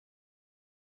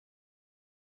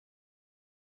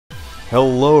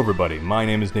Hello everybody, my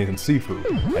name is Nathan Sifu,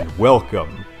 and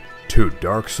welcome to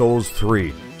Dark Souls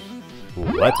 3.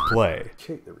 Let's play.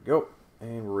 Okay, there we go.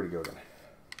 And we're ready to go again.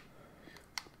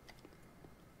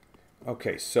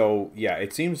 Okay, so yeah,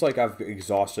 it seems like I've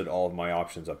exhausted all of my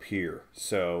options up here.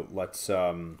 So let's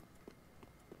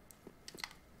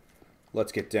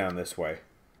get down this way.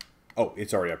 Oh,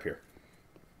 it's already up here.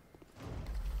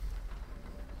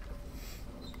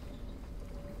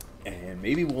 And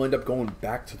maybe we'll end up going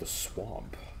back to the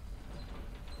swamp.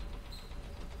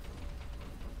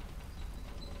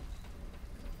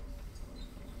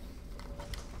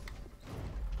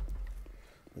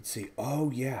 Let's see. Oh,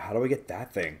 yeah. How do I get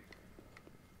that thing?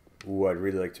 Ooh, I'd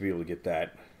really like to be able to get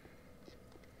that.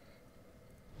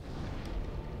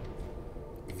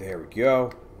 There we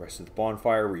go. Rest of the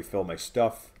bonfire, refill my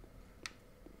stuff.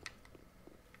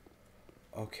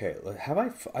 Okay, have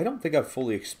I don't think I've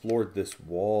fully explored this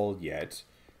wall yet.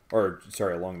 Or,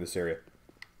 sorry, along this area.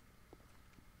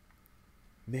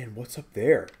 Man, what's up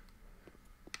there?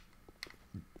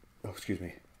 Oh, excuse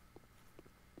me.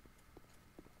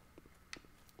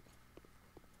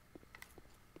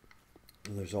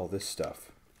 And there's all this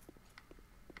stuff.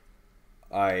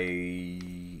 Oh,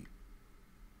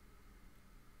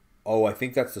 I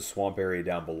think that's the swamp area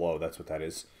down below. That's what that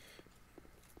is.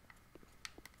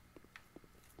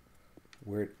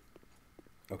 Where?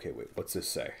 Okay, wait. What's this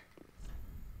say?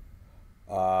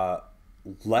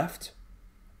 Left,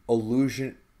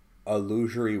 illusory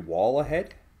wall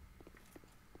ahead.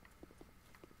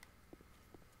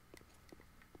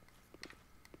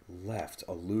 Left,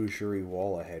 illusory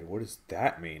wall ahead. What does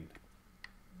that mean?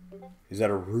 Is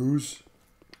that a ruse?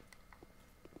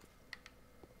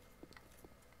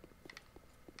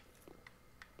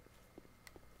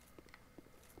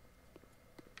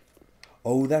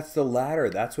 Oh, that's the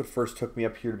ladder. That's what first took me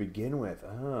up here to begin with.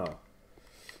 Oh.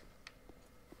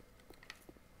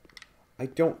 I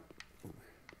don't...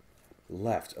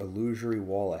 Left. Illusory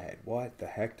wall ahead. What the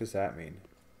heck does that mean?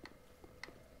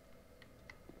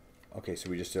 Okay, so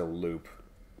we just did a loop.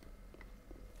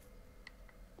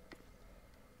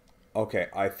 Okay,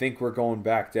 I think we're going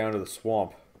back down to the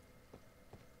swamp.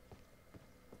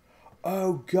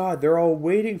 Oh, God, they're all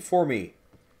waiting for me.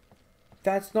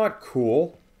 That's not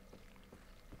cool.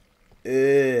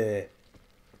 Jeez,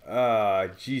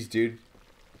 dude.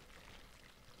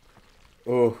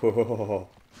 Oh.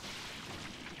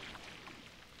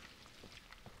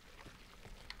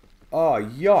 Oh,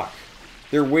 yuck.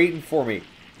 They're waiting for me.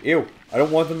 Ew. I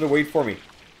don't want them to wait for me.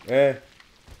 Hey,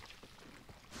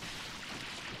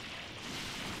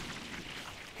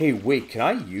 wait. Can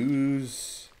I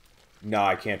use... No,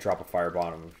 I can't drop a fireball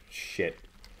on them. Shit.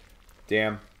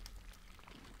 Damn.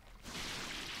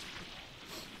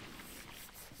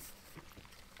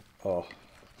 Oh.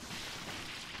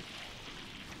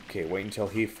 Okay, wait until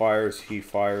he fires. He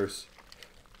fires.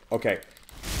 Okay.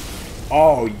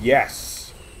 Oh,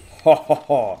 yes. Ha ha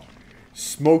ha.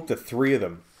 Smoked the three of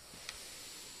them.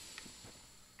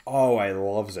 Oh, I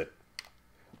loves it.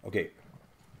 Okay.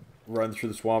 Run through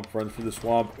the swamp. Run through the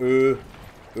swamp. Through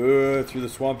the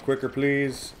swamp quicker,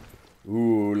 please.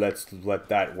 Ooh, let's let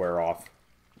that wear off.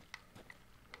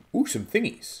 Ooh, some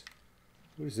thingies.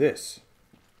 What is this?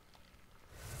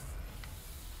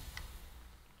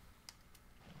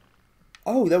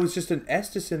 Oh, that was just an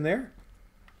Estus in there?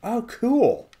 Oh,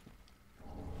 cool.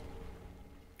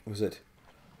 What was it?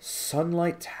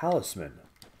 Sunlight Talisman.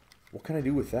 What can I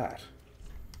do with that?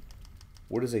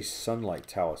 What is a Sunlight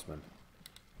Talisman?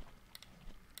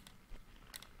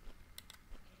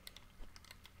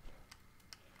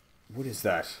 What is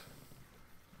that?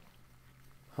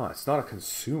 Huh, it's not a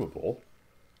consumable.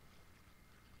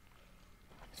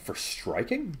 It's for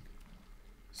striking?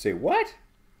 Say what?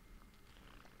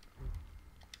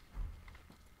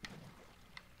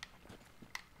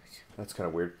 That's kind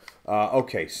of weird.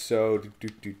 Okay, so...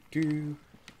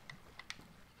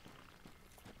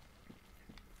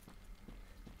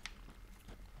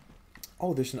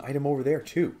 Oh, there's an item over there,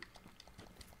 too.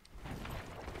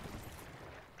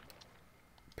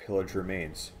 Pillage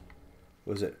remains.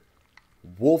 What was it?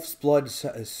 Wolf's blood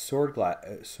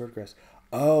swordgrass.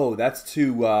 Oh, that's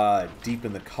to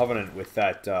deepen the covenant with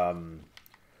that,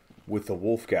 with the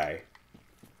wolf guy.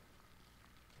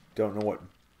 Don't know what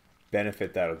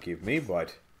benefit that'll give me,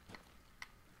 but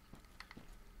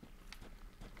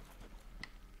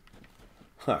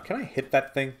can I hit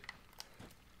that thing?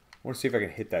 I want to see if I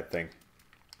can hit that thing.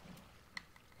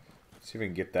 See if I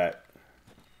can get that.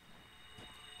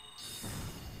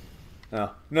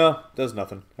 No, does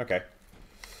nothing. Okay,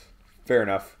 fair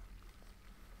enough.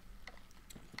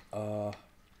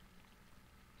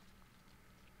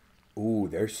 Ooh,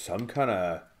 there's some kind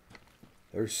of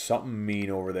There's something mean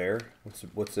over there.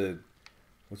 What's the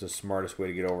smartest way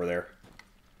to get over there?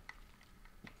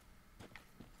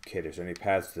 Okay, there's any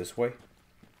paths this way?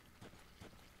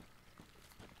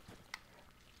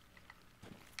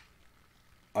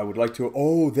 I would like to...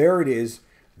 Oh, there it is.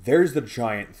 There's the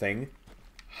giant thing.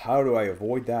 How do I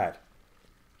avoid that?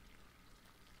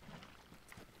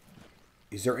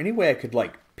 Is there any way I could,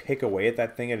 like, pick away at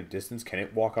that thing at a distance? Can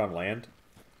it walk on land?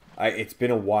 It's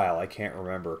been a while. I can't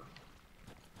remember.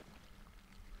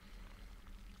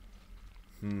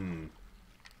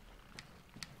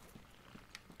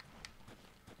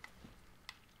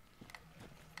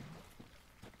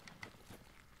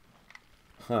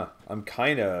 Huh. I'm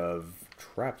kind of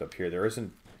trapped up here. There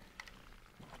isn't...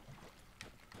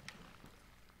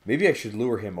 Maybe I should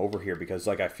lure him over here because,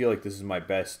 like, I feel like this is my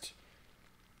best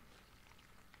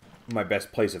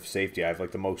place of safety. I have,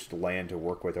 like, the most land to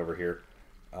work with over here.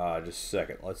 Just a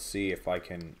second. Let's see if I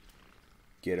can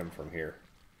get him from here.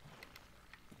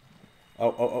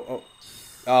 Oh,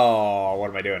 what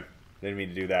am I doing? Didn't mean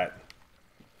to do that.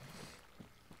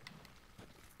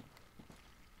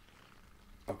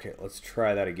 Okay, let's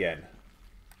try that again.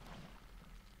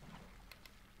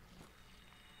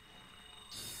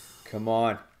 Come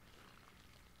on.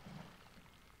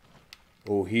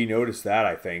 Oh, he noticed that,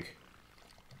 I think.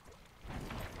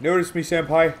 Notice me,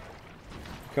 senpai.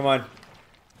 Come on.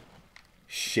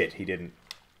 Shit, he didn't.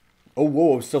 Oh,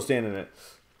 whoa, I'm still standing in it.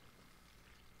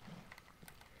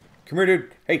 Come here,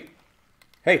 dude. Hey.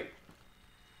 Hey.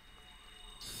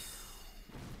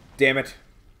 Damn it.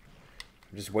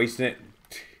 I'm just wasting it.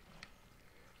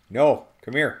 No,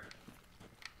 come here.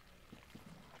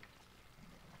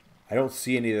 I don't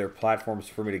see any other platforms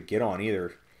for me to get on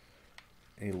either.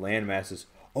 Any land masses.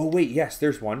 Oh, wait, yes,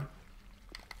 there's one.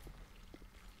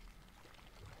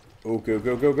 Oh, go,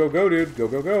 go, go, go, go, dude. Go,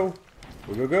 go, go.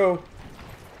 Go, go, go.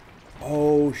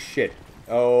 Oh, shit.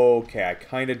 Okay, I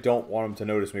kind of don't want him to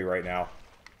notice me right now.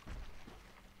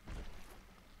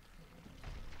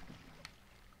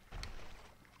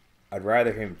 I'd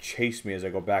rather him chase me as I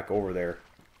go back over there.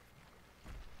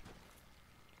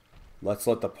 Let's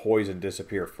let the poison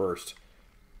disappear first.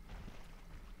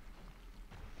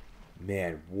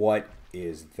 Man, what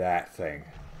is that thing?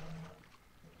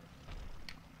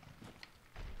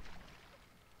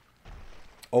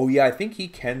 Oh, yeah, I think he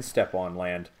can step on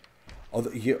land. Oh,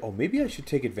 yeah, oh, maybe I should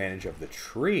take advantage of the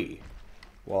tree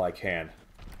while I can.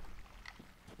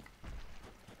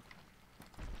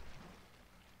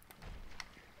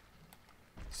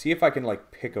 See if I can,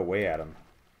 like, pick away at him.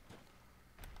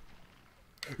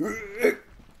 Did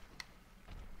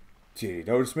he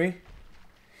notice me?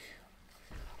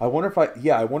 I wonder if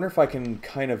I can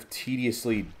kind of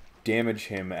tediously damage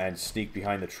him and sneak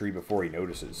behind the tree before he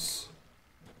notices.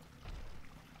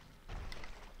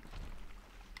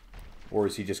 Or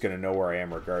is he just going to know where I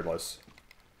am regardless?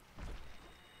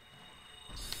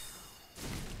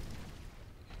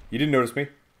 You didn't notice me?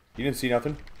 You didn't see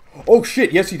nothing? Oh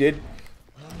shit, yes he did.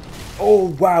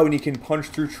 Oh wow, and he can punch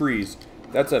through trees.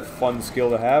 That's a fun skill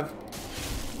to have.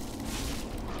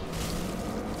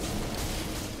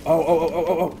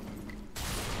 Oh.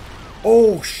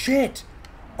 Oh shit.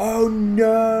 Oh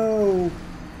no.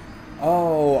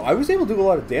 Oh, I was able to do a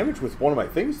lot of damage with one of my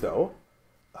things though.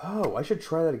 Oh, I should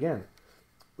try that again.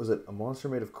 Was it a monster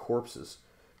made of corpses?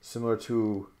 Similar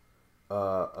to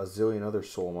a zillion other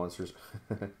soul monsters.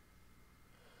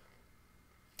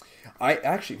 I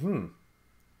actually,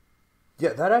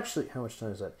 Yeah, that actually... How much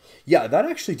time is that? Yeah, that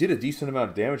actually did a decent amount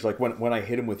of damage, like when I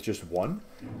hit him with just one.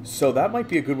 So that might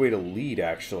be a good way to lead,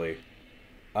 actually.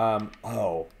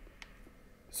 Oh.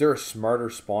 Is there a smarter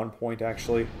spawn point,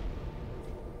 actually?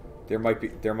 There might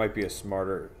be a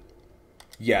smarter...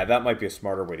 Yeah, that might be a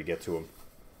smarter way to get to him.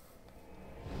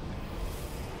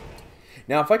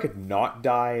 Now, if I could not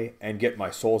die and get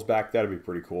my souls back, that'd be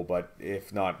pretty cool. But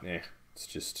if not, it's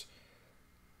just...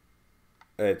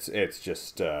 It's just, it's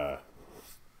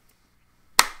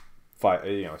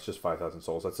just 5,000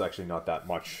 souls. That's actually not that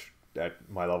much at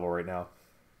my level right now.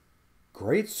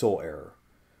 Great soul arrow.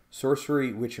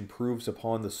 Sorcery which improves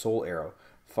upon the soul arrow.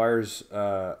 Fires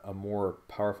a more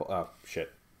powerful... Oh,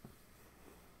 shit.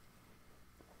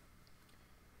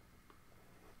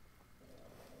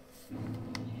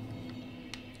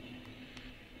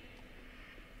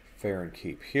 Fair and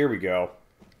keep. Here we go.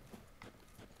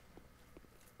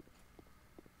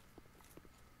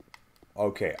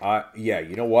 Okay, yeah,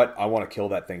 you know what? I want to kill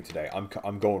that thing today.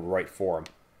 I'm going right for him.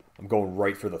 I'm going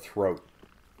right for the throat.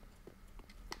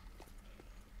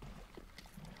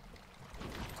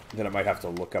 Then I might have to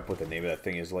look up what the name of that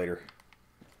thing is later.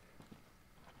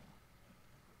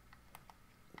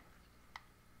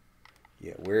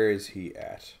 Yeah, where is he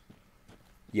at?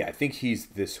 Yeah, I think he's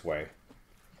this way.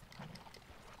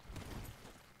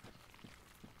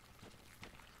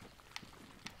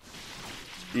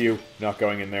 Ew, not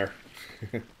going in there.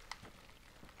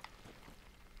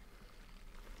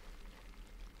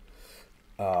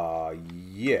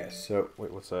 Yeah, so,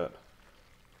 wait, what's that?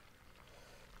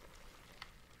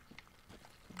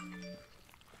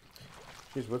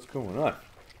 Jeez, what's going on?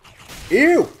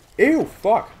 Ew! Ew,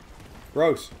 fuck!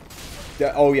 Gross.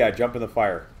 Oh yeah, jump in the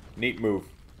fire. Neat move.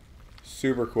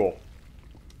 Super cool.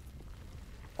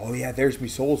 Oh yeah, there's me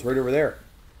souls right over there.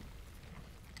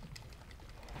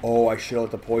 Oh, I should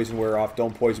let the poison wear off.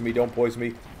 Don't poison me, don't poison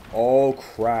me. Oh,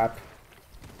 crap.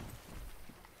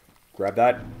 Grab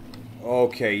that.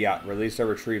 Okay, yeah. Release or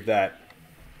retrieve that.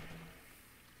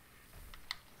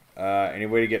 Any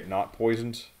way to get not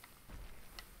poisoned?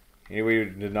 Any way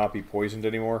to not be poisoned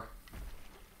anymore?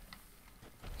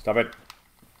 Stop it.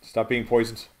 Stop being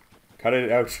poisoned. Cut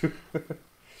it out.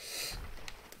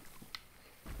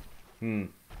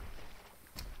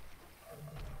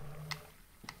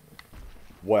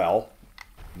 Well,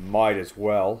 might as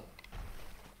well.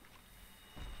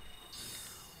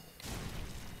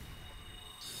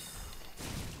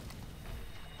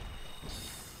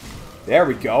 There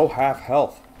we go, half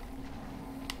health.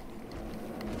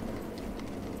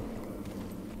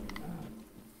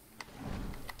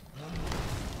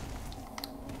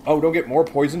 Oh, don't get more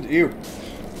poisoned. Ew.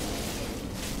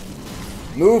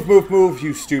 Move, move, move,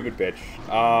 you stupid bitch.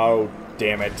 Oh,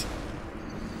 damn it.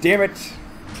 Damn it.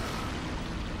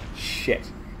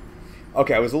 Shit.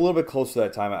 Okay, I was a little bit close to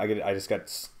that time. I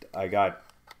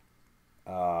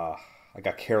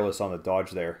got careless on the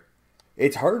dodge there.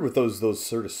 It's hard with those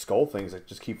sort of skull things that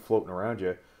just keep floating around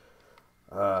you.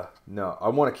 No, I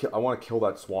want to kill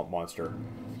that swamp monster.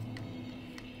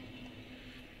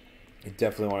 I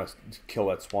definitely want to kill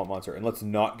that swamp monster, and let's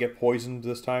not get poisoned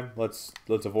this time. Let's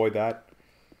avoid that.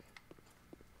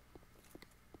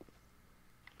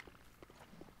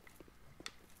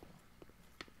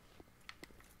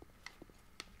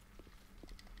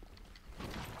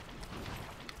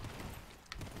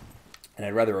 And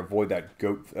I'd rather avoid that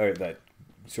that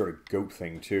sort of goat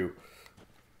thing too.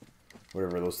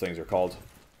 Whatever those things are called.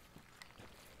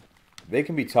 They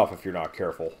can be tough if you're not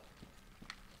careful.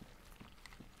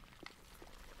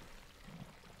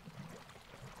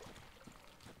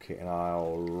 Okay, and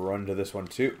I'll run to this one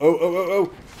too. Oh, oh, oh,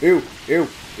 oh! Ew, ew,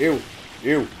 ew,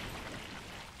 ew.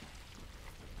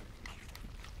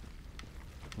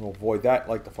 We'll avoid that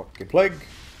like the fucking plague.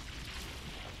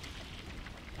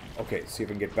 Okay, see if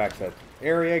I can get back to that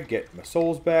area, get my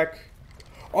souls back.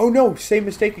 Oh no, same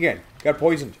mistake again. Got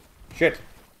poisoned. Shit.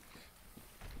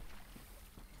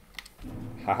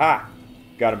 Haha.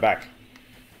 Got him back.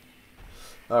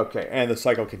 Okay, and the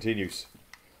cycle continues.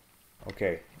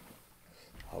 Okay.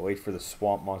 I'll wait for the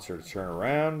swamp monster to turn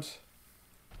around.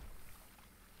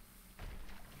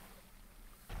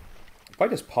 If I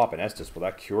just pop an Estus, will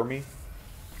that cure me?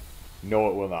 No,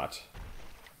 it will not.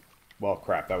 Well,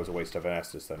 crap, that was a waste of an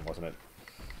Estus then, wasn't it?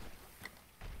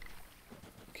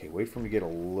 Okay, wait for him to get a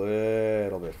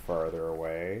little bit farther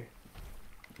away.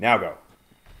 Now go.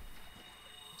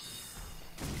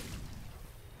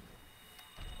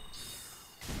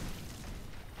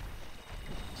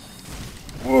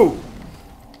 Woo!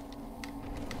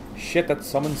 Shit, that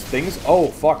summons things? Oh,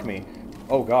 fuck me.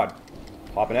 Oh, God.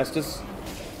 Pop an Estus.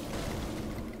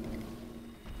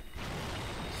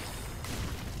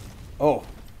 Oh.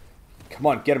 Come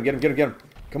on, get him, get him, get him, get him.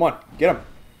 Come on, get him.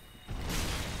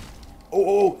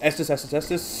 Oh, Estus, Estus,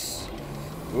 Estus.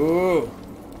 Ooh.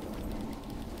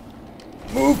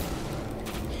 Move.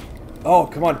 Oh,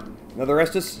 come on. Another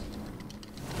Estus.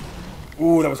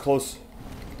 Ooh, that was close.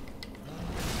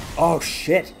 Oh,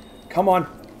 shit. Come on.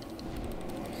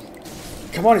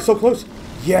 Come on, it's so close.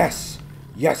 Yes.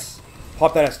 Yes.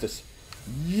 Pop that Estus.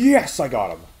 Yes, I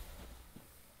got him.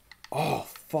 Oh,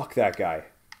 fuck that guy.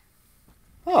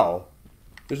 Oh.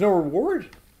 There's no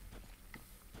reward?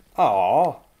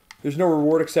 Aw. There's no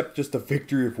reward except just the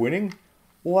victory of winning?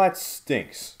 Well, that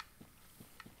stinks.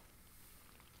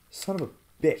 Son of a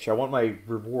bitch. I want my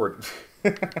reward.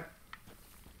 Well,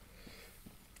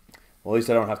 at least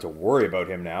I don't have to worry about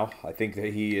him now. I think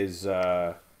that he is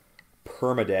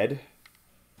permadead.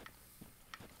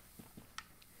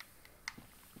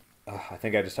 I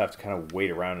think I just have to kind of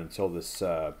wait around until this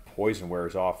poison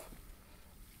wears off.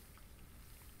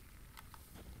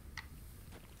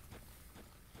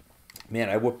 Man,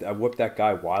 I whooped that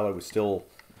guy while I was still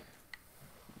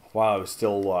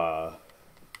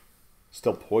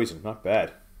poisoned. Not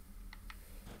bad.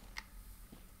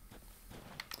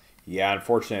 Yeah,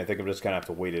 unfortunately, I think I'm just gonna have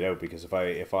to wait it out because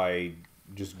if I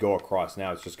just go across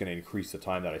now. It's just going to increase the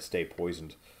time that I stay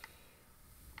poisoned.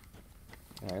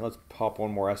 Alright, let's pop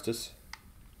one more Estus.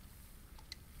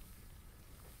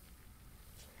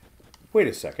 Wait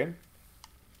a second.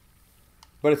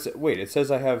 But wait, it says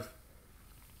I have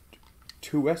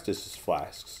 2 Estus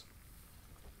flasks.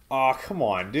 Aw, come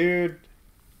on, dude.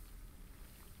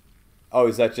 Oh,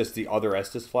 is that just the other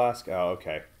Estus flask? Oh,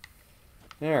 okay.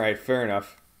 Alright, fair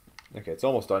enough. Okay, it's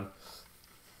almost done.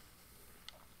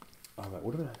 Oh,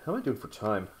 how am I doing for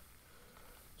time?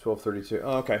 12:32.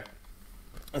 Oh, okay.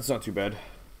 That's not too bad.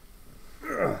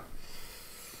 Ugh.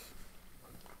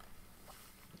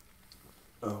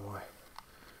 Oh, my.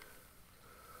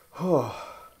 Oh.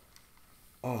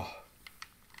 Oh.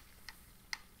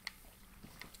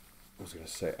 I was going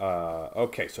to say,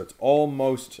 okay, so it's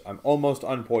almost, I'm almost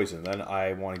unpoisoned. Then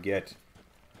I want to get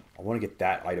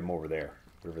that item over there,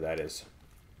 whatever that is.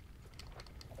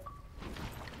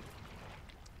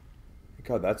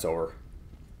 God, that's over.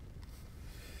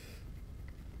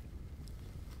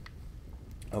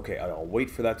 Okay, I'll wait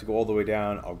for that to go all the way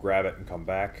down. I'll grab it and come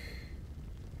back.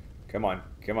 Come on,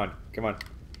 come on, come on.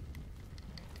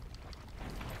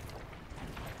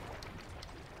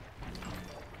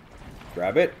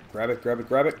 Grab it, grab it, grab it,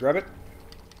 grab it, grab it.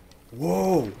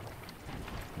 Whoa!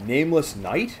 Nameless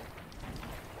Knight?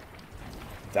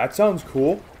 That sounds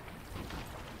cool.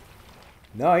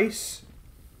 Nice.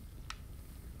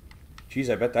 Jeez,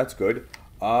 I bet that's good.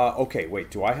 Okay,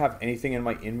 wait. Do I have anything in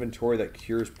my inventory that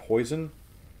cures poison?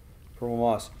 Purple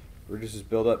moss. Reduces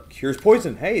buildup. Cures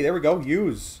poison. Hey, there we go.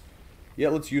 Use. Yeah,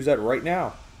 let's use that right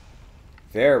now.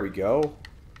 There we go.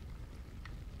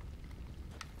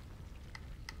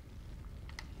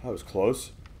 That was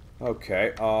close.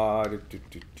 Okay. I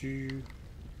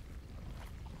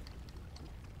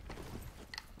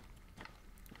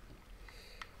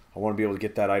want to be able to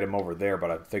get that item over there,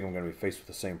 but I think I'm going to be faced with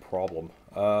the same problem.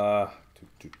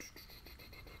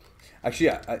 Actually,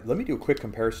 yeah, let me do a quick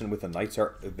comparison with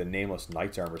the Nameless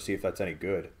Knight's armor, see if that's any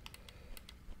good.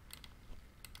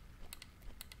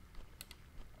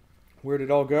 Where'd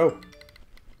it all go?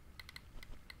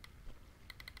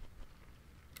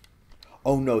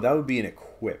 Oh no, that would be an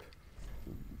equip.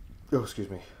 Oh, excuse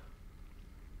me.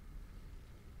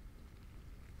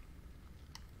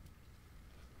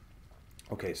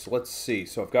 Okay, so let's see.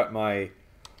 So I've got my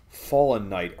Fallen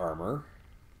Knight armor.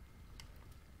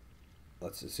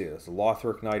 Let's see. That's the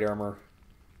Lothric Knight armor.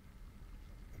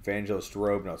 Evangelist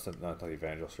robe. No, it's not the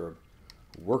Evangelist robe.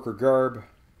 Worker garb.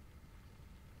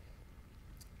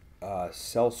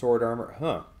 Sellsword armor.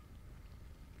 Huh.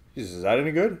 Jesus, is that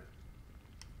any good?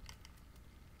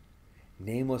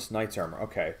 Nameless Knight's armor.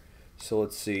 Okay. So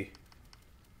let's see.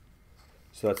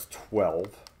 So that's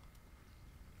 12.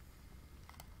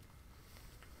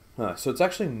 Huh, so it's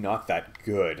actually not that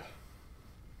good.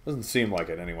 Doesn't seem like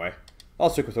it anyway. I'll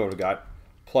stick with what I've got.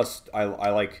 Plus, I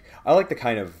like the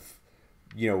kind of,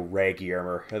 you know, raggy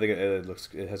armor. I think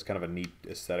it has kind of a neat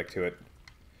aesthetic to it.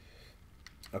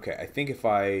 Okay, I think if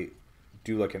I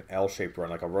do like an L-shaped run,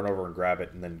 like I'll run over and grab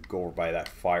it and then go over by that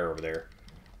fire over there.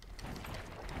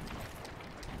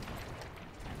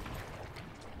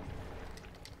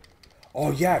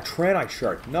 Oh yeah, Tranite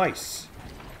Shard. Nice.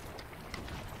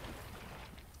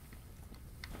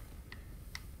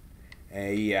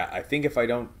 Yeah, I think if I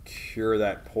don't cure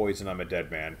that poison, I'm a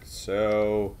dead man.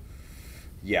 So,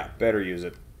 yeah, better use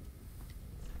it.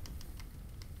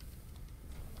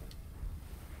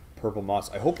 Purple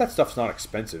moss. I hope that stuff's not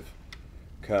expensive,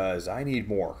 because I need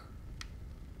more.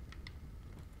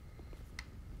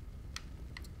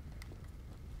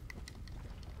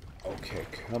 Okay,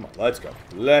 come on. Let's go.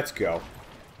 Let's go.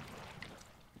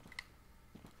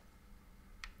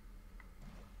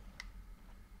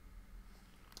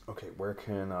 Okay, where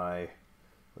can I...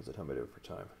 What is it? How am I doing for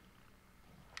time?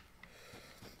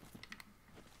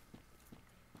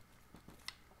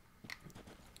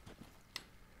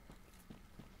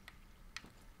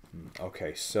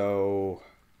 Okay, so...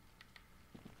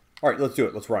 Alright, let's do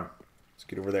it. Let's run. Let's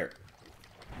get over there.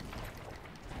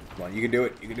 Come on, you can do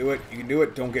it. You can do it. You can do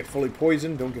it. Don't get fully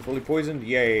poisoned. Don't get fully poisoned.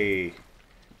 Yay.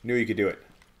 Knew you could do it.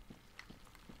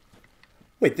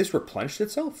 Wait, this replenished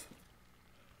itself?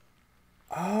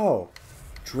 Oh.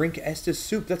 Drink Estus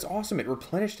soup. That's awesome. It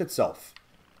replenished itself.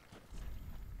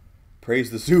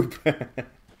 Praise the soup.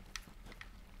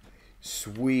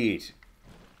 Sweet.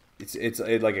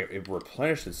 It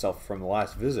replenished itself from the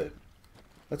last visit.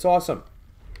 That's awesome.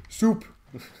 Soup.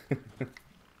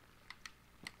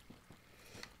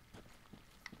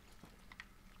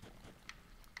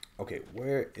 Okay,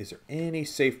 where is there any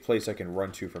safe place I can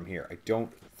run to from here? I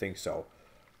don't think so.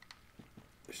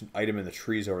 There's an item in the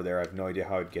trees over there. I have no idea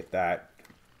how I'd get that.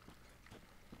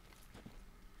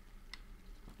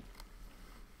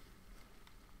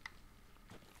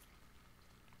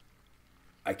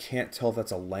 I can't tell if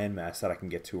that's a landmass that I can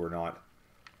get to or not.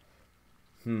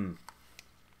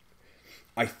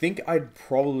 I think I'd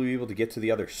probably be able to get to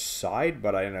the other side,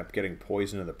 but I end up getting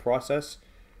poisoned in the process.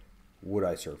 Would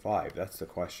I survive? That's the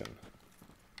question.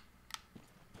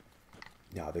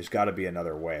 No, there's got to be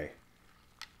another way.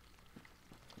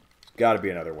 There's got to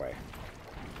be another way.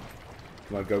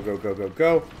 Come on, go, go, go, go,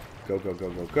 go. Go, go, go,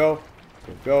 go, go.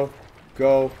 Go, go,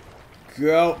 go,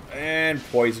 go. And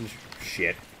poison.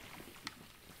 Shit.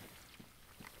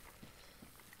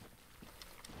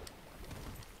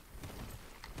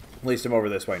 At least I'm over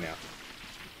this way now.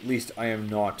 At least I am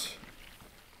not...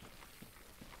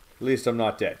 At least I'm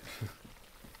not dead.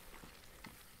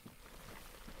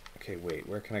 Okay, wait.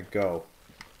 Where can I go?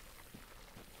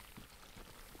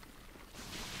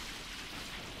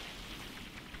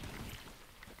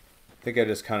 I think I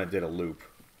just kind of did a loop.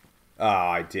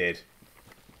 Ah, I did.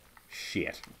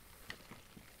 Shit.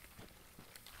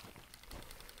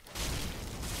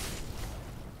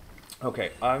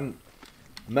 Okay, I'm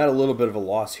at a little bit of a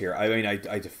loss here. I mean,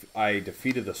 I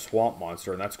defeated the swamp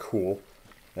monster, and that's cool.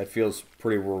 That feels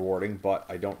pretty rewarding, but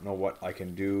I don't know what I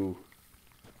can do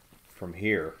from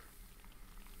here.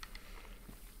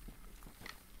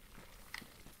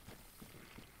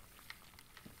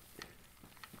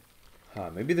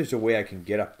 Maybe there's a way I can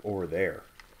get up over there.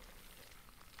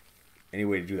 Any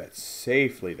way to do that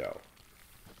safely, though?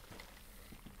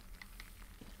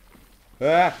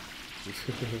 Ah!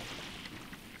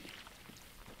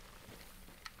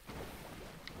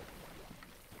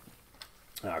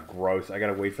 Ah, gross. I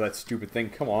gotta wait for that stupid thing.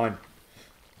 Come on.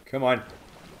 Come on.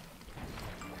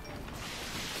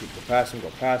 Go past him, go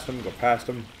past him, go past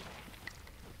him.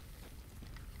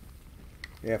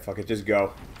 Yeah, fuck it. Just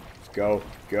go. Just go,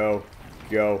 go,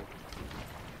 go.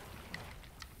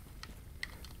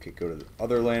 Okay, go to the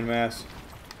other landmass.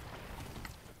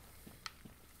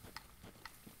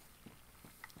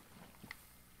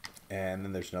 And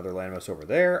then there's another landmass over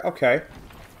there. Okay.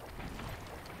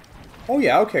 Oh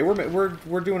yeah, okay.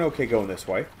 We're doing okay going this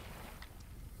way.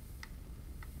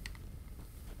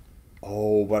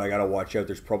 Oh, but I gotta watch out.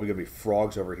 There's probably gonna be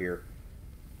frogs over here.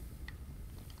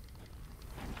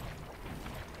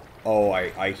 Oh,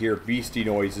 I hear beastie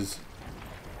noises.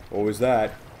 What was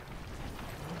that?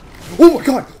 Oh my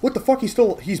god! What the fuck?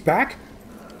 He's back?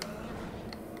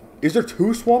 Is there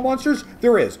two swamp monsters?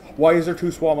 There is. Why is there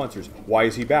two swamp monsters? Why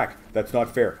is he back? That's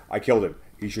not fair. I killed him.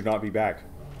 He should not be back.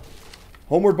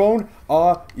 Homeward bone?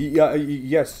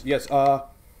 Yes, yes, oh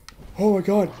my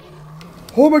god.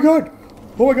 Oh my god!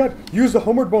 Oh my god! Use the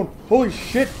homeward bone! Holy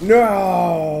shit!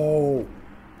 No!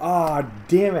 Ah,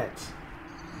 damn it.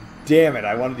 Damn it,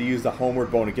 I wanted to use the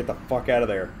homeward bone to get the fuck out of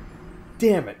there.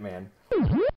 Damn it, man.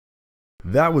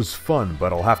 That was fun,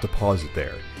 but I'll have to pause it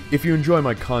there. If you enjoy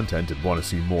my content and want to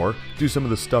see more, do some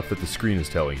of the stuff that the screen is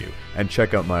telling you, and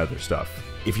check out my other stuff.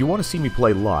 If you want to see me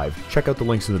play live, check out the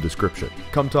links in the description.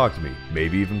 Come talk to me,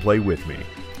 maybe even play with me.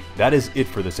 That is it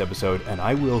for this episode, and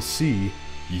I will see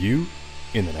you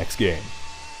in the next game.